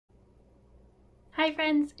Hi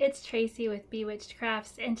friends, it's Tracy with Bewitched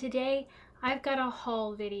Crafts, and today I've got a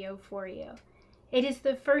haul video for you. It is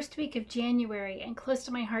the first week of January, and Close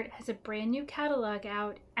to My Heart has a brand new catalog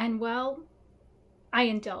out, and well, I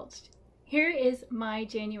indulged. Here is my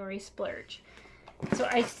January splurge. So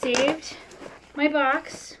I saved my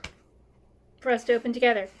box for us to open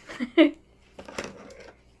together.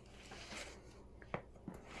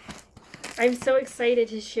 I'm so excited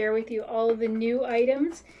to share with you all of the new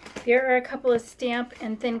items. There are a couple of stamp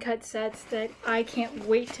and thin cut sets that I can't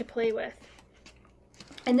wait to play with.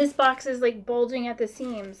 And this box is like bulging at the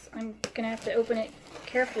seams. I'm gonna have to open it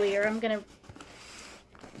carefully or I'm gonna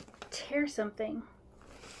tear something.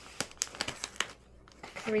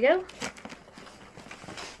 Here we go.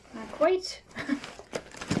 Not quite.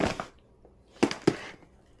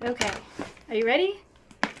 Okay, are you ready?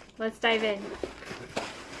 Let's dive in.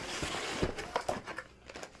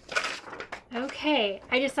 Okay,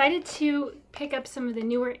 I decided to pick up some of the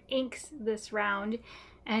newer inks this round,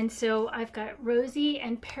 and so I've got Rosie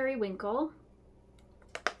and Periwinkle.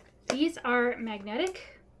 These are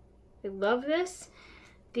magnetic. I love this.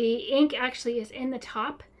 The ink actually is in the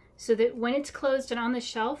top so that when it's closed and on the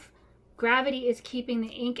shelf, gravity is keeping the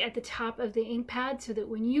ink at the top of the ink pad so that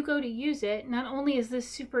when you go to use it, not only is this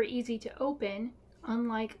super easy to open,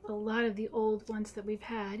 unlike a lot of the old ones that we've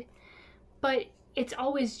had, but it's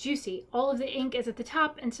always juicy. All of the ink is at the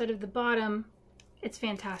top instead of the bottom. It's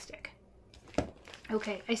fantastic.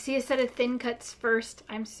 Okay, I see a set of thin cuts first.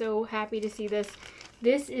 I'm so happy to see this.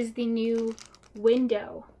 This is the new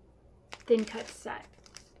window thin cut set.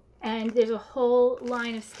 And there's a whole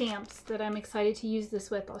line of stamps that I'm excited to use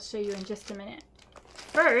this with. I'll show you in just a minute.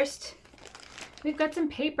 First, we've got some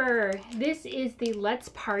paper. This is the Let's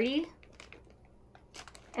Party.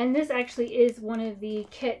 And this actually is one of the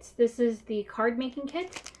kits. This is the card making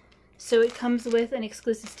kit. So it comes with an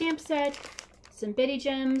exclusive stamp set, some bitty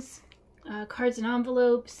gems, cards and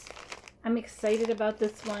envelopes. I'm excited about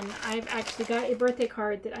this one. I've actually got a birthday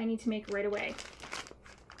card that I need to make right away.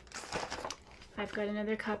 I've got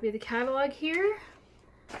another copy of the catalog here.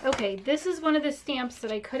 Okay, this is one of the stamps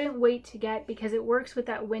that I couldn't wait to get because it works with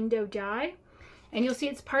that window die. And you'll see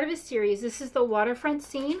it's part of a series. This is the waterfront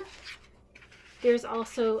scene. There's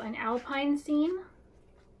also an alpine scene,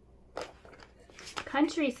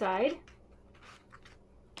 countryside,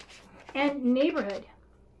 and neighborhood.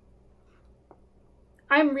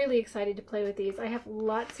 I'm really excited to play with these. I have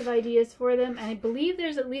lots of ideas for them, and I believe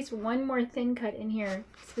there's at least one more thin cut in here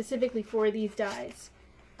specifically for these dies.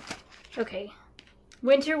 Okay,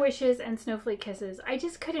 Winter Wishes and Snowflake Kisses. I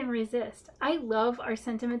just couldn't resist. I love our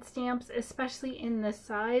sentiment stamps, especially in this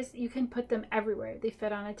size. You can put them everywhere. They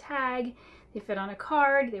fit on a tag. They fit on a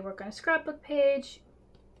card, they work on a scrapbook page.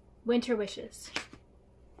 Winter Wishes.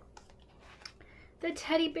 The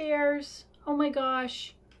teddy bears, oh my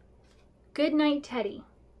gosh. Good Night Teddy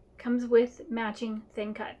comes with matching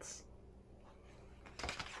thin cuts.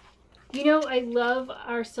 You know, I love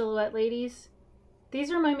our silhouette ladies.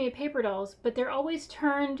 These remind me of paper dolls, but they're always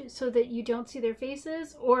turned so that you don't see their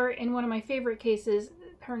faces, or in one of my favorite cases,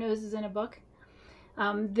 her nose is in a book.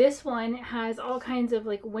 This one has all kinds of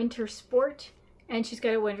like winter sport, and she's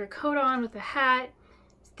got a winter coat on with a hat.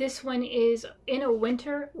 This one is in a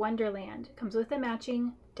winter wonderland. Comes with the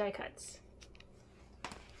matching die cuts.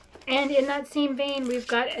 And in that same vein, we've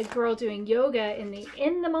got a girl doing yoga in the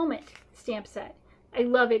In the Moment stamp set. I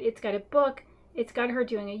love it. It's got a book. It's got her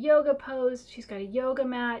doing a yoga pose. She's got a yoga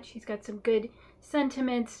mat. She's got some good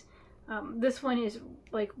sentiments. This one is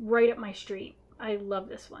like right up my street. I love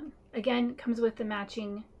this one. Again, comes with the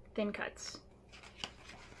matching thin cuts.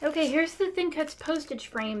 Okay, here's the thin cuts postage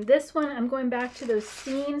frame. This one, I'm going back to those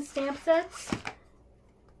scene stamp sets,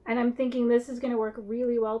 and I'm thinking this is going to work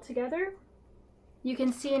really well together. You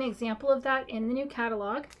can see an example of that in the new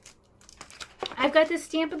catalog. I've got this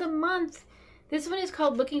stamp of the month. This one is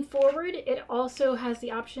called Looking Forward. It also has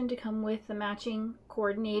the option to come with the matching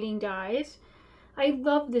coordinating dies. I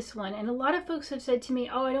love this one, and a lot of folks have said to me,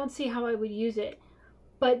 oh, I don't see how I would use it.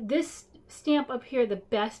 But this stamp up here, the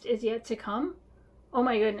best is yet to come. Oh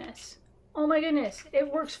my goodness. Oh my goodness.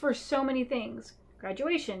 It works for so many things.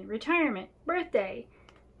 Graduation, retirement, birthday.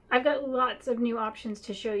 I've got lots of new options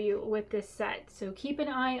to show you with this set, so keep an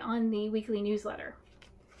eye on the weekly newsletter.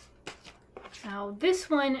 Now this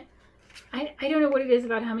one, I don't know what it is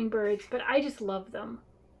about hummingbirds, but I just love them.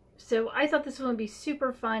 So I thought this one would be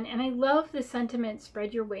super fun, and I love the sentiment,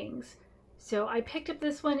 spread your wings. So I picked up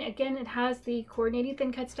this one. Again, it has the coordinating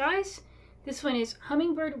thin cuts dies. This one is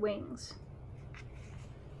Hummingbird Wings.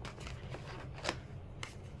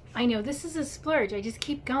 I know, this is a splurge. I just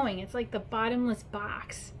keep going. It's like the bottomless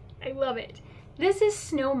box. I love it. This is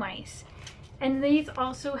Snow Mice. And these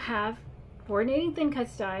also have coordinating thin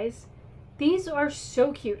cut dies. These are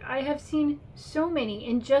so cute. I have seen so many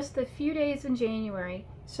in just the few days in January.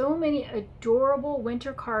 So many adorable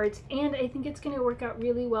winter cards, and I think it's going to work out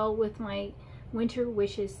really well with my winter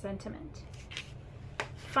wishes sentiment.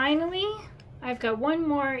 Finally, I've got one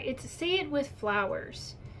more. It's Say It With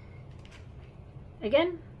Flowers.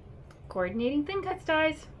 Again, coordinating thin cut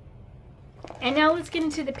dies. And now let's get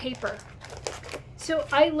into the paper. So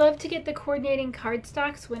I love to get the coordinating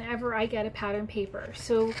cardstocks whenever I get a pattern paper.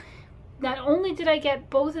 So not only did I get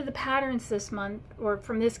both of the patterns this month, or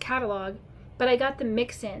from this catalog, but I got the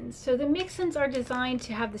mix-ins. So the mix-ins are designed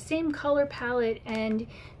to have the same color palette and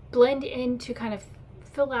blend in to kind of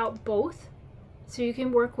fill out both. So you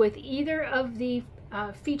can work with either of the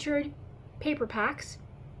featured paper packs.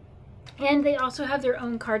 And they also have their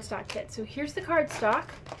own cardstock kit. So here's the cardstock.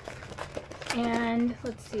 And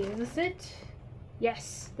let's see, is this it?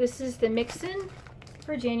 Yes, this is the mix-in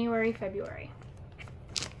for January, February.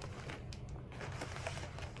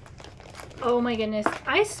 Oh my goodness,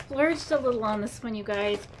 I splurged a little on this one, you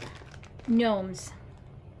guys. Gnomes.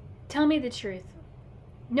 Tell me the truth.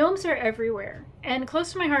 Gnomes are everywhere, and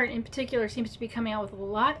close to my heart in particular seems to be coming out with a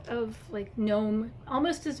lot of like gnome,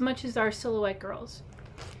 almost as much as our Silhouette girls.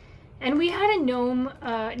 And we had a gnome,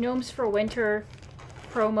 Gnomes for Winter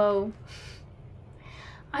promo.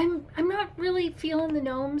 I'm not really feeling the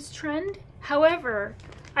gnomes trend. However,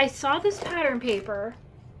 I saw this pattern paper,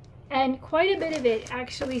 and quite a bit of it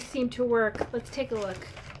actually seemed to work. Let's take a look.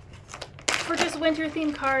 For just winter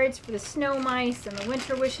themed cards, for the snow mice and the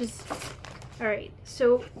winter wishes. All right,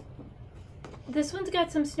 so this one's got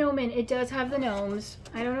some snowmen. It does have the gnomes.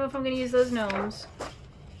 I don't know if I'm going to use those gnomes.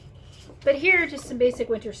 But here, just some basic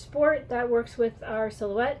winter sport that works with our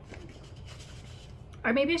Silhouette.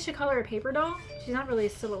 Or maybe I should call her a paper doll. She's not really a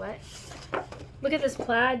Silhouette. Look at this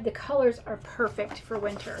plaid. The colors are perfect for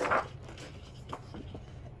winter.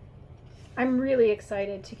 I'm really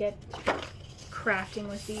excited to get crafting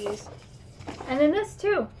with these. And then this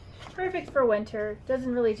too, perfect for winter.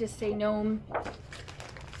 Doesn't really just say gnome.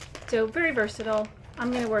 So very versatile.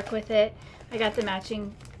 I'm gonna work with it. I got the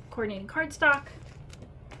matching coordinating cardstock.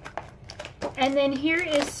 And then here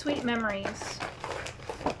is Sweet Memories.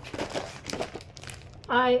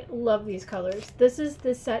 I love these colors. This is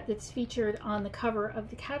the set that's featured on the cover of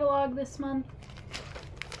the catalog this month.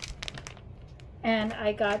 And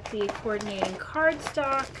I got the coordinating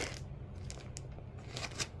cardstock.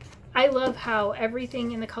 I love how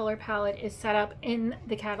everything in the color palette is set up in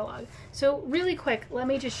the catalog. So really quick, let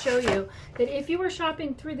me just show you that if you were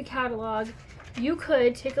shopping through the catalog, you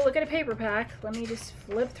could take a look at a paper pack. Let me just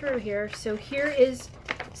flip through here. So here is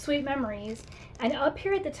Sweet Memories. And up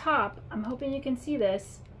here at the top, I'm hoping you can see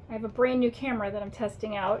this. I have a brand new camera that I'm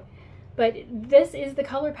testing out. But this is the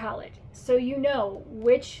color palette. So you know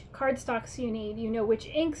which cardstocks you need, you know which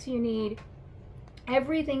inks you need.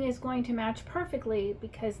 Everything is going to match perfectly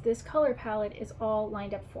because this color palette is all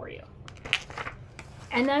lined up for you.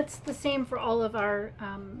 And that's the same for all of our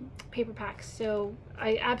paper packs. So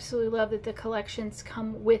I absolutely love that the collections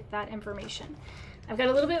come with that information. I've got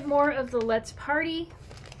a little bit more of the Let's Party.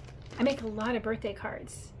 I make a lot of birthday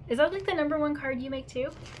cards. Is that like the #1 card you make too?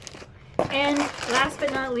 And last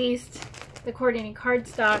but not least, the coordinating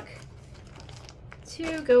cardstock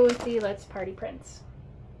to go with the Let's Party prints.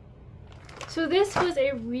 So this was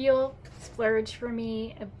a real splurge for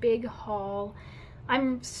me, a big haul.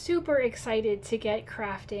 I'm super excited to get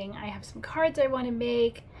crafting. I have some cards I want to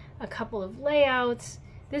make, a couple of layouts.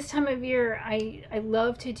 This time of year, I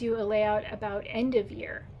love to do a layout about end of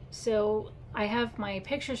year. So I have my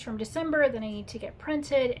pictures from December that I need to get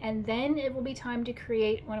printed, and then it will be time to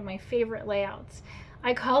create one of my favorite layouts.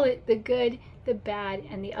 I call it the good, the bad,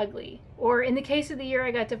 and the ugly. Or in the case of the year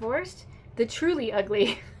I got divorced, the truly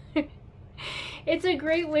ugly. It's a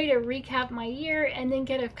great way to recap my year and then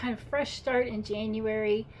get a kind of fresh start in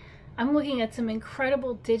January. I'm looking at some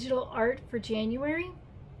incredible digital art for January.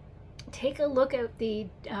 Take a look at the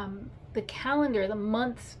calendar, the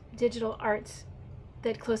month's digital arts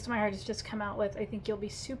that Close to My Heart has just come out with. I think you'll be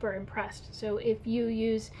super impressed. So if you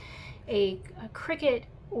use a Cricut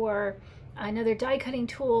or another die cutting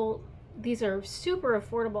tool, these are super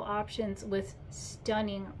affordable options with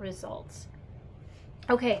stunning results.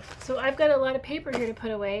 Okay, so I've got a lot of paper here to put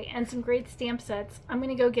away and some great stamp sets. I'm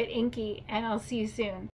gonna go get inky and I'll see you soon.